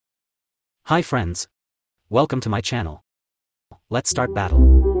Hi friends. Welcome to my channel. Let's start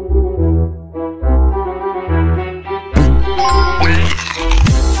battle.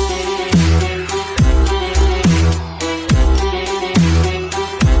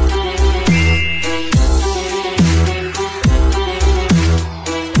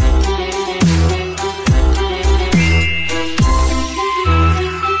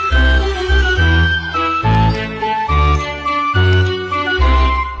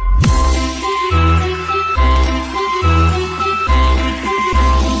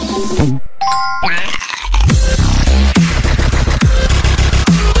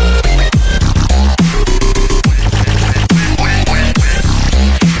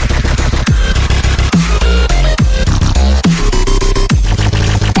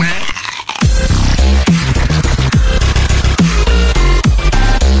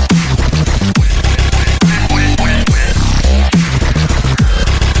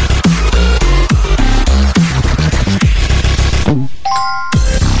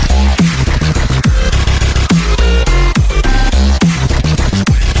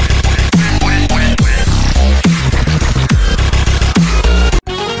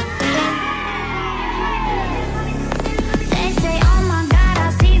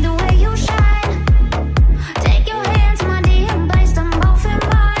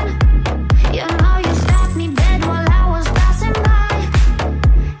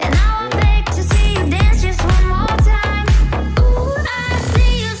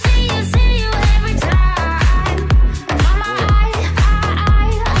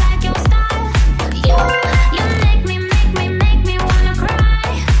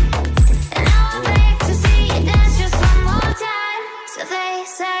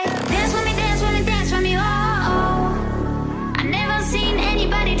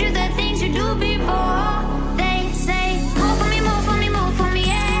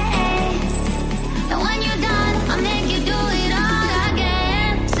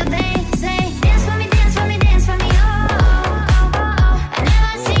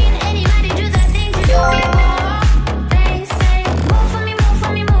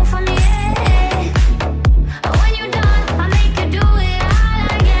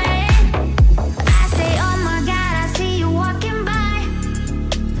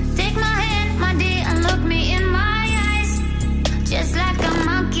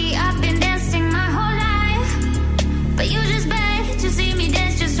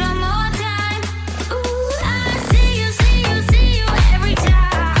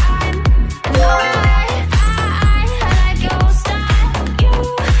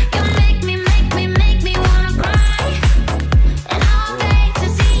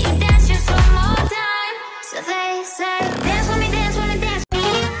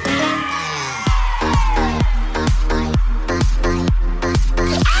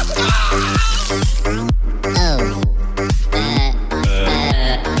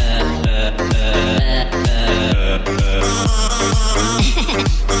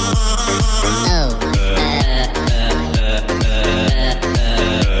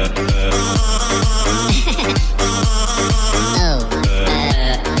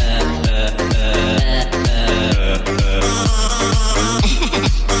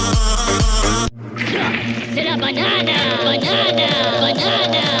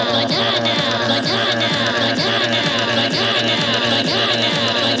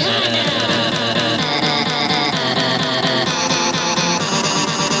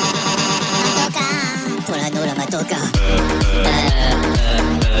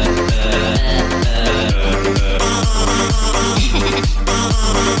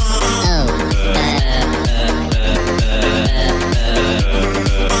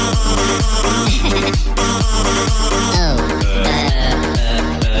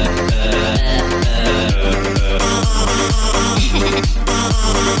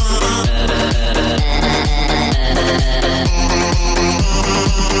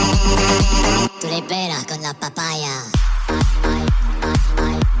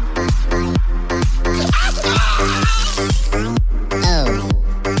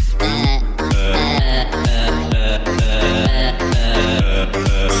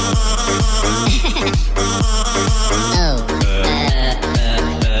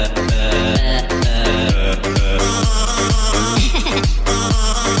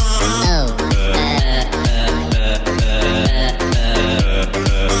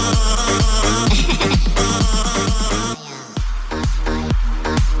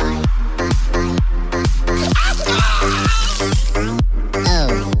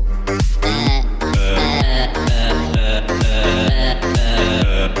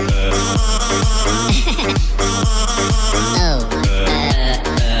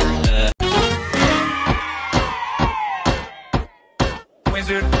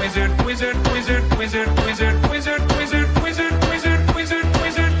 wizard, wizard, wizard, wizard, wizard, wizard, wizard, wizard, wizard, wizard, wizard,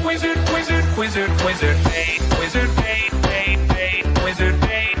 wizard, wizard, wizard, wizard, wizard, bait, wizard, bait, bait, bait, wizard,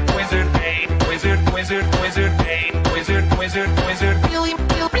 bait, wizard, bait, wizard, wizard, wizard, bait, wizard, wizard, wizard, really,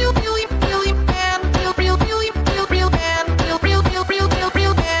 real, really, really, man, real, real, really, real, real, man, real, real, real, real, real,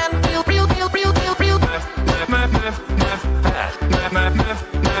 real, man, real, real, real, real, real, real,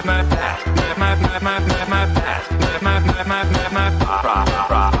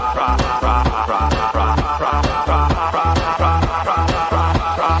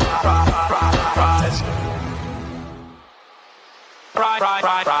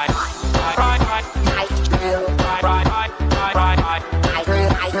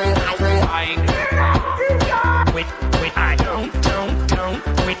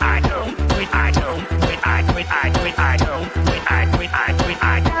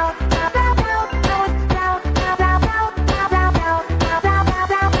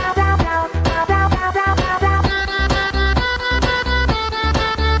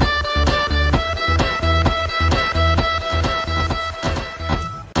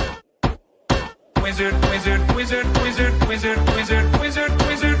 wizard, wizard, wizard, wizard, wizard, wizard,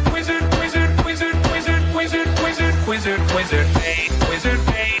 wizard, wizard, wizard, wizard, wizard, wizard, wizard, wizard, wizard, wizard, bait, wizard,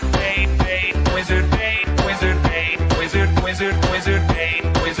 bait, bait, bait, wizard, bait, wizard, bait, wizard, wizard, wizard, bait,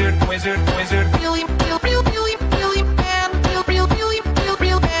 wizard, wizard, wizard, really, real, real, really, really, man, real, real, really, real,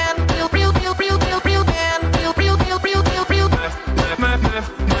 real, man, real, real, real, real, real, real, man, real, real, real, real, real, real,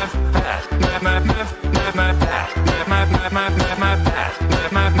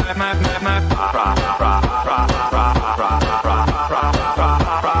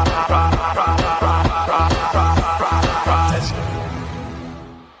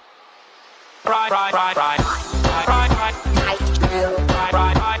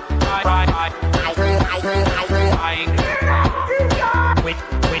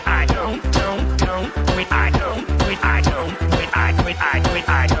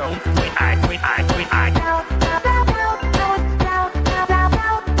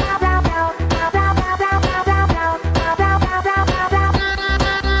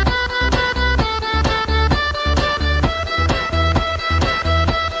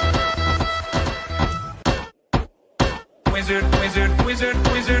 wizard, wizard,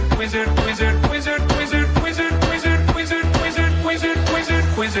 wizard, wizard, wizard, wizard, wizard, wizard, wizard, wizard, wizard, wizard, wizard,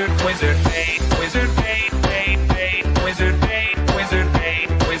 wizard, wizard, wizard, bait, wizard, bait, bait, bait, wizard, bait, wizard, bait,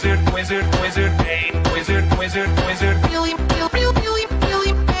 wizard, wizard, wizard, bait, wizard, wizard, wizard, really, real, real, really,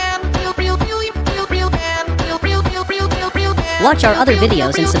 really, man, real, real, really, real, real, man, real, real, real, real, real, real, man. Watch our other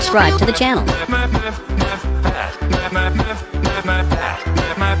videos and subscribe to the channel.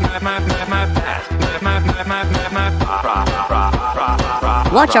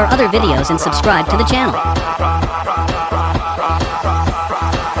 Watch our other videos and subscribe to the channel.